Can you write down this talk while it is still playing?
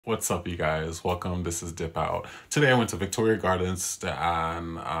What's up, you guys? Welcome. This is Dip Out. Today I went to Victoria Gardens,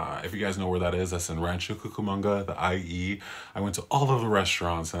 and if you guys know where that is, that's in Rancho Cucamonga, the IE. I went to all of the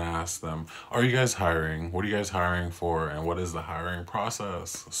restaurants and asked them, "Are you guys hiring? What are you guys hiring for? And what is the hiring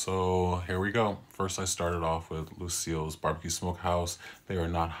process?" So here we go. First, I started off with Lucille's Barbecue Smokehouse. They are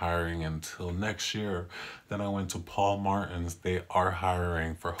not hiring until next year. Then I went to Paul Martin's. They are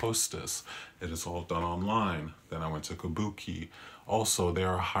hiring for hostess. It is all done online. Then I went to Kabuki. Also, they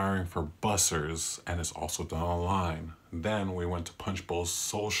are hiring for bussers and it's also done online. Then we went to Punch Bowl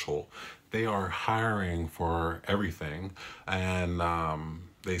Social. They are hiring for everything. And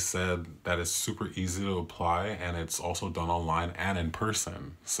they said that it's super easy to apply and it's also done online and in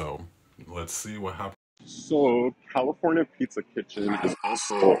person. So let's see what happens. So, California Pizza Kitchen is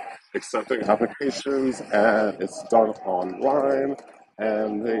also accepting applications and it's done online.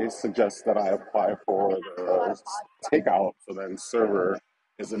 And they suggest that I apply for the takeout, so then server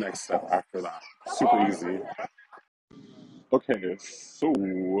is the next step after that. Super easy. Okay, so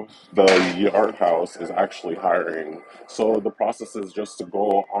the Yard House is actually hiring. So the process is just to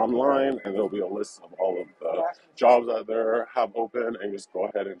go online and there'll be a list of all of the jobs that they have open and just go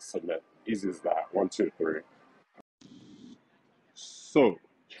ahead and submit. Easy as that. One, two, three. So,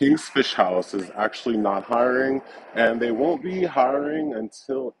 King's Fish House is actually not hiring, and they won't be hiring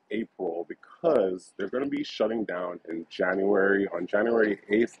until April because they're going to be shutting down in January, on January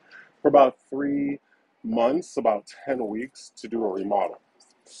 8th, for about 3 months, about 10 weeks to do a remodel.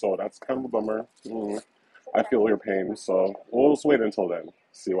 So, that's kind of a bummer. I feel your pain, so we'll just wait until then,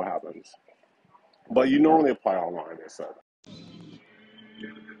 see what happens. But you normally apply online, they said.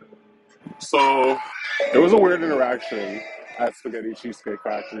 So it was a weird interaction at Spaghetti Cheesecake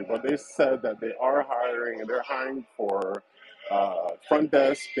Factory, but they said that they are hiring and they're hiring for front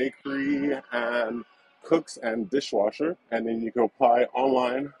desk, bakery, and cooks and dishwasher, and then you can apply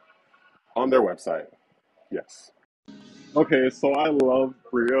online on their website. Yes. Okay, so I love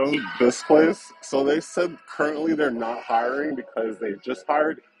Brio, this place. So they said currently they're not hiring because they just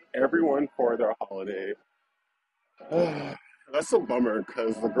hired everyone for their holiday. That's a bummer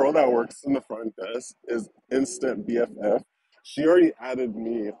because the girl that works in the front desk is instant BFF. She already added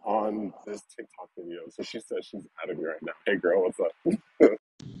me on this TikTok video, so she said she's adding me right now. Hey girl, what's up?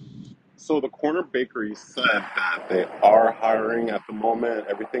 So the corner bakery said that they are hiring at the moment.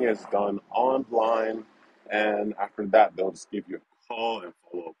 Everything is done online, and after that, they'll just give you a call and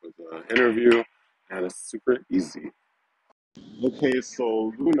follow up with an interview, and it's super easy. Okay,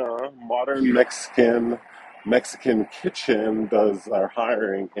 so Luna, modern Mexican kitchen does our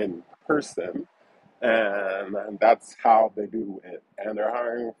hiring in person, and that's how they do it. And they're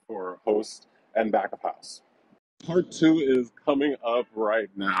hiring for host and back of house. Part two is coming up right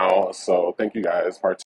now, so thank you guys. Part